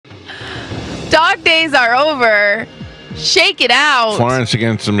Dog days are over. Shake it out. Florence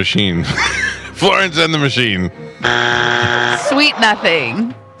against the machine. Florence and the machine. Sweet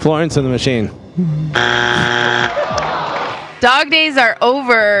nothing. Florence and the machine. Dog days are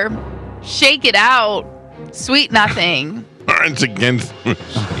over. Shake it out. Sweet nothing. Florence against the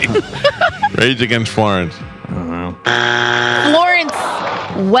machine. Rage against Florence. I don't know.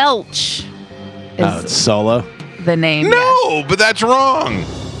 Florence Welch It's is solo. the name. yes. No, but that's wrong.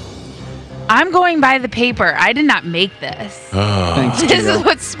 I'm going by the paper. I did not make this. Thanks, This Gio. is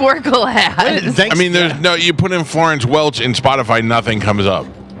what Sporcle has. I mean, there's no. You put in Florence Welch in Spotify, nothing comes up.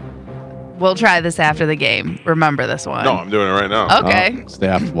 We'll try this after the game. Remember this one. No, I'm doing it right now. Okay. It's the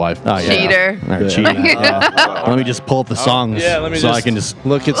afterlife. Oh, yeah. Cheater. All right, cheating. Let me just pull up the songs Let me so just I can just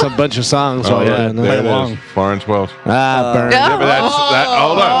look at some bunch of songs. Oh, while you're yeah, doing there that. it along. is. Florence Welch. Burn. No. Yeah, but that.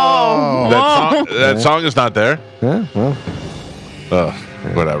 Hold on. Oh. That song is not there. Yeah, well,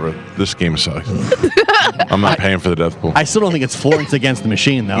 Whatever. This game sucks. I'm not paying for the death pool. I still don't think it's Florence against the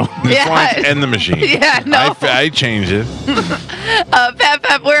machine, though. Yeah. Florence and the machine. Yeah, no. I changed it.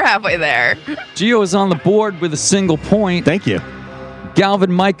 Pep, we're halfway there. Gio is on the board with a single point. Thank you.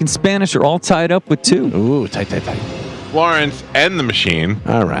 Galvin, Mike, and Spanish are all tied up with 2. ooh, tight. Florence and the machine.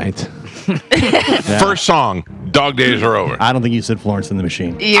 All right. First song. Dog days are over. I don't think you said Florence and the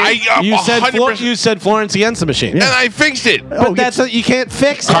machine. You said 100%. you said Florence against the machine. And I fixed it. But that's you can't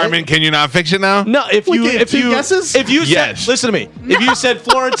fix it. Carmen, can you not fix it now? No, if We you get if two you guesses? if you Yes. said listen to me. If you said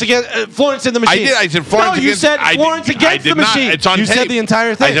Florence against Florence in the I machine. did. I said Florence No, you against. said I Florence did, against I did the not. machine. It's on You tape. said the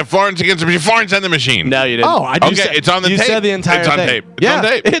entire thing. I said Florence against the machine. Florence and the machine. No, you didn't. Oh, I just Okay, it's on the you tape. said the entire It's on thing. tape. It's yeah, on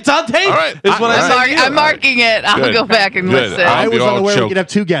tape. It's on tape. All right. Is what All I right. said. I'm marking it. I'll Good. go back and Good. listen. I'll I be was all unaware we choked. could have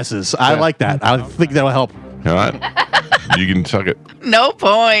 2 guesses. I like that. I think that'll help. All right. You can suck it. No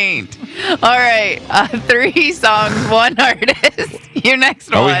point. All right. 3 songs, 1 artist. Your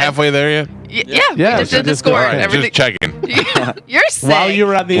next Are one. we halfway there yet? Yeah, Yeah, we just did the just- score. All right, Everything. just checking. You're sick. While you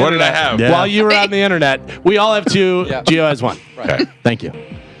were on the What did I internet. have? Yeah. While you were on the internet, we all have 2. Yeah. Gio has 1. Okay. Thank you.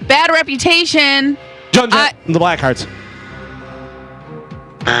 Bad reputation. Joan Jett, the Blackhearts.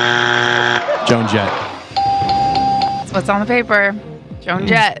 Joan Jett. That's what's on the paper. Joan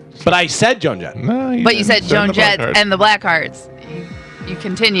Jett. But I said Joan Jett. No, But you said didn't. Joan the Jett Blackhearts. and the Blackhearts. You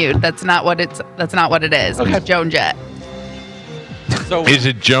continued. That's not what it is. Okay. It's Joan Jett. So, Is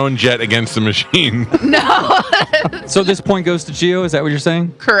it Joan Jett against the machine? No. so this point goes to Gio. Is that what you're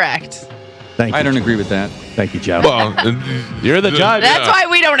saying? Correct. Thank you. I don't agree with that. Thank you, Joe. Well, You're the judge. That's why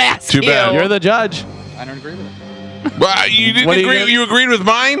we don't ask Too you. bad. You're the judge. I don't agree with it. Well, you didn't What do you agree. get? You agreed with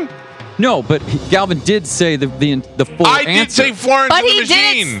mine. No, but Galvin did say the full I answer. did say Florence But and the he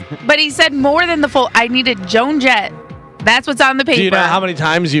machine. did. But he said more than the full. I needed Joan Jett. That's what's on the paper. Do you know how many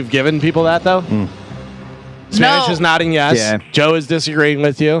times you've given people that though? Spanish No. is nodding yes. Yeah. Joe is disagreeing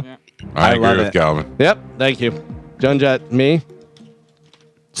with you. I love agree with it. Calvin. Yep. Thank you. Joan Jett, me.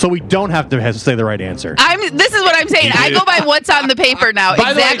 So we don't have to say the right answer. This is what I'm saying. I go by what's on the paper now.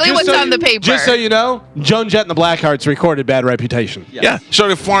 By the way, Exactly just what's so on the paper. Just so you know, Joan Jett and the Blackhearts recorded Bad Reputation. Yeah. So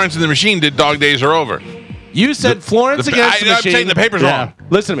did Florence and the Machine did Dog Days Are Over. You said Florence against the I'm Machine. saying the paper's wrong.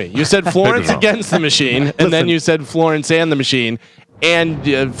 Listen to me. You said Florence wrong. against the Machine, and then you said Florence and the Machine,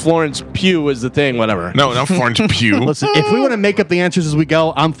 and Florence Pugh was the thing, whatever. No, not Florence Pugh. Listen, if we want to make up the answers as we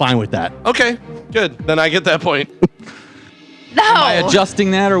go, I'm fine with that. Okay, good. Then I get that point. no. Am I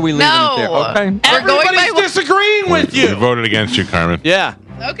adjusting that or are we leaving No. it there? Okay. We're going Everybody's by disagreeing with We you. voted against you, Carmen. Yeah.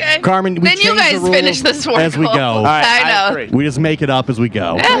 Okay. Carmen, we then you change the guys rules finish this work as we go. All right, I know. agree. We just make it up as we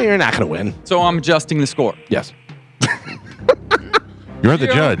go. Well, you're not going to win. So I'm adjusting the score. Yes. You're the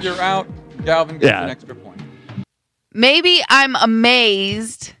Gio, judge. You're out. Galvin gets Yeah. an extra point. Maybe I'm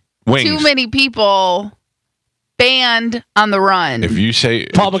amazed. Wings. Too many people banned on the run. If you say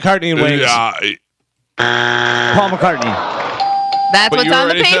Paul McCartney and Wings. Paul McCartney. That's but what's you on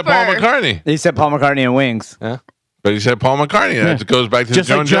the already paper. said Paul McCartney. He said Paul McCartney and Wings. But he said Paul McCartney. That goes back to Just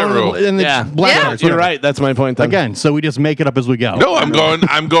the like Joan Jett Joan rule. and the Yeah. Blackhearts, You're whatever. right. That's my point. Then. Again, so we just make it up as we go. No, I'm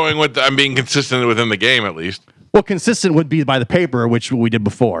going with. I'm being consistent within the game at least. Well, consistent would be by the paper, which we did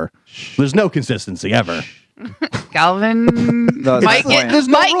before. There's no consistency ever. Galvin. No, Mike, that's the point. There's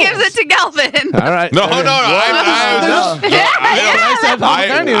no Mike rules. gives it to Galvin. All right. No,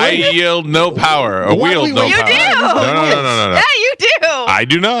 I yield no power or Why do wield we no wait? power. You do. No. Yeah, you do. I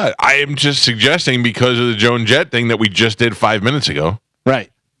do not. I am just suggesting because of the Joan Jett thing that we just did 5 minutes ago. Right.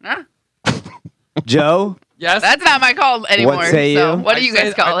 Joe? Yes. That's not my call anymore. What say so you? what do you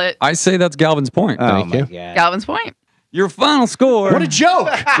guys call it? I say that's Galvin's point. Oh, Thank my you. God. Galvin's point. Your final score. What a joke!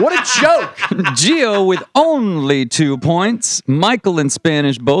 What a joke! Gio with only 2 points. Michael and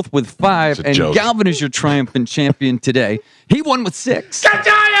Spanish both with 5. It's a And joke. Galvin is your triumphant champion today. He won with 6.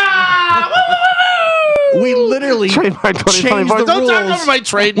 We literally Trademark changed 2024. the Don't talk rules. over my We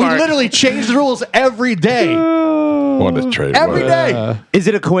trademark. literally change the rules every day. What a trade. Every day. Is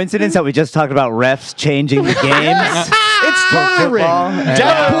it a coincidence that we just talked about refs changing the games? It's totally rigged. football.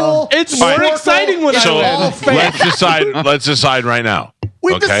 Deadpool. It's more Sporcle, exciting when it's So I all win. fake. let's decide right now.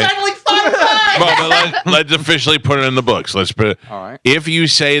 We've okay? decided like 5 times. Well, but let's officially put it in the books. Let's put it. All right. If you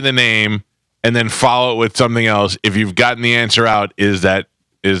say the name and then follow it with something else, if you've gotten the answer out, is that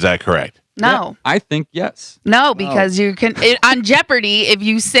correct? No. I think yes. No, because you can on Jeopardy. If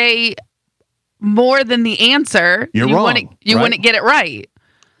you say more than the answer, You're you wrong, wouldn't right? wouldn't get it right.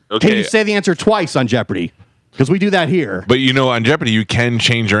 Can you say the answer twice on Jeopardy? Because we do that here. But on Jeopardy, you can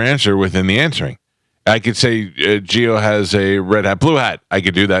change your answer within the answering. I could say Gio has a red hat, blue hat. I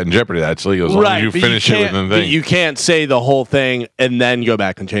could do that in Jeopardy. That's legal as long as you but finish it can't- within the but thing. you can't say the whole thing and then go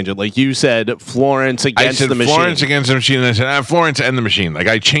back and change it. Like you said, Florence I against said the machine. Florence against the machine, and I said Florence and the machine. Like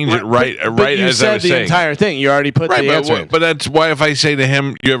I changed it right But you as said I was the saying. entire thing. You already put Right, the answer in. but that's why if I say to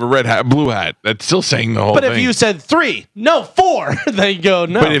him, "You have a red hat, blue hat," that's still saying the whole But thing. if you said 3, no 4, then you go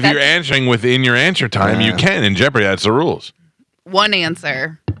no. But if you're answering within your answer time, you can in Jeopardy. That's the rules. One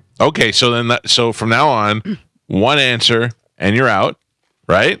answer. Okay, so from now on, one answer and you're out,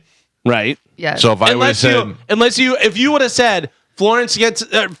 right? right. Yes. So if I would have said, If you would have said Florence gets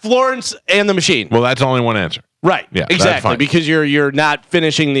Florence and the machine, well, that's only one answer. right? Yeah, that's exactly. fine. Because you're not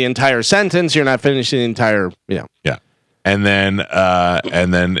finishing the entire sentence. You're not finishing the entire. Yeah. And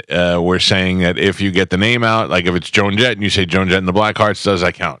then we're saying that if you get the name out, like if it's Joan Jett and you say Joan Jett and the Blackhearts, does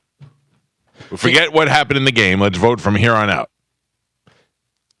that count? Forget what happened in the game. Let's vote from here on out.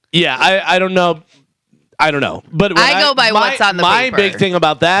 Yeah, I don't know. I don't know. But when I go by what's on the my paper. big thing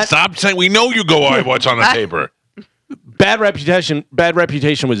about that, Stop saying we know you go by what's on the paper. bad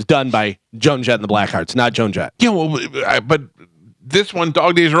reputation was done by Joan Jett and the Blackhearts, not Joan Jett. Yeah, well, but this one,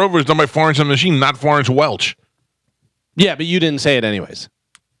 Dog Days Are Over, is done by Florence and the Machine, not Florence Welch. Yeah, but you didn't say it anyways.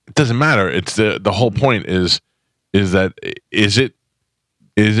 It doesn't matter. It's the whole point is that is it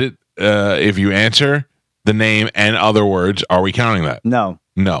if you answer the name and other words, are we counting that? No.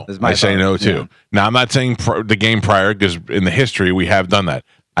 No, That's my I say vote. no too. Yeah. Now I'm not saying the game prior because in the history we have done that.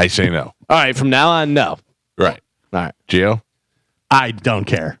 I say no. All right, from now on, no. Right, All right, Gio. I don't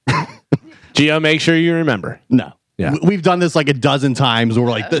care. Gio, make sure you remember. No. Yeah. We've done this like a dozen times. We're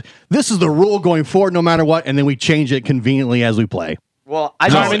like, this is the rule going forward no matter what. And then we change it conveniently as we play. Well, I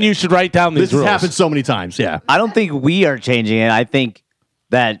Carmen, you should write down these This has rules. happened so many times. Yeah. I don't think we are changing it. I think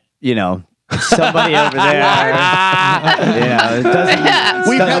that, somebody over there, it doesn't.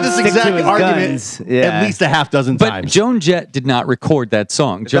 We've had this stick to exact his argument guns. Yeah. at least a half dozen But times. Joan Jett did not record that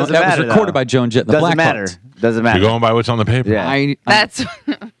song. That doesn't was matter, recorded though. by Joan Jett and the Doesn't matter. Blackhearts. Doesn't matter. You're going by what's on the paper. Yeah. That's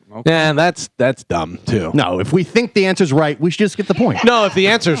Yeah, that's dumb too. No, if we think the answer's right, we should just get the point. No, if the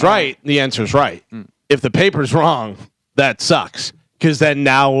answer's right, the answer's right. If the paper's wrong, that sucks. Because then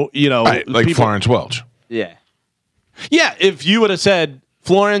now, Right, like people- Florence Welch. Yeah. Yeah, if you would have said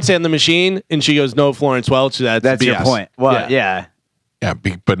Florence and the Machine, and she goes, no, Florence Welch, that's That's your BS. point. Well, yeah. Yeah,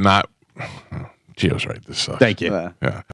 but not. Gio's right. This sucks. Thank you. Uh, Yeah.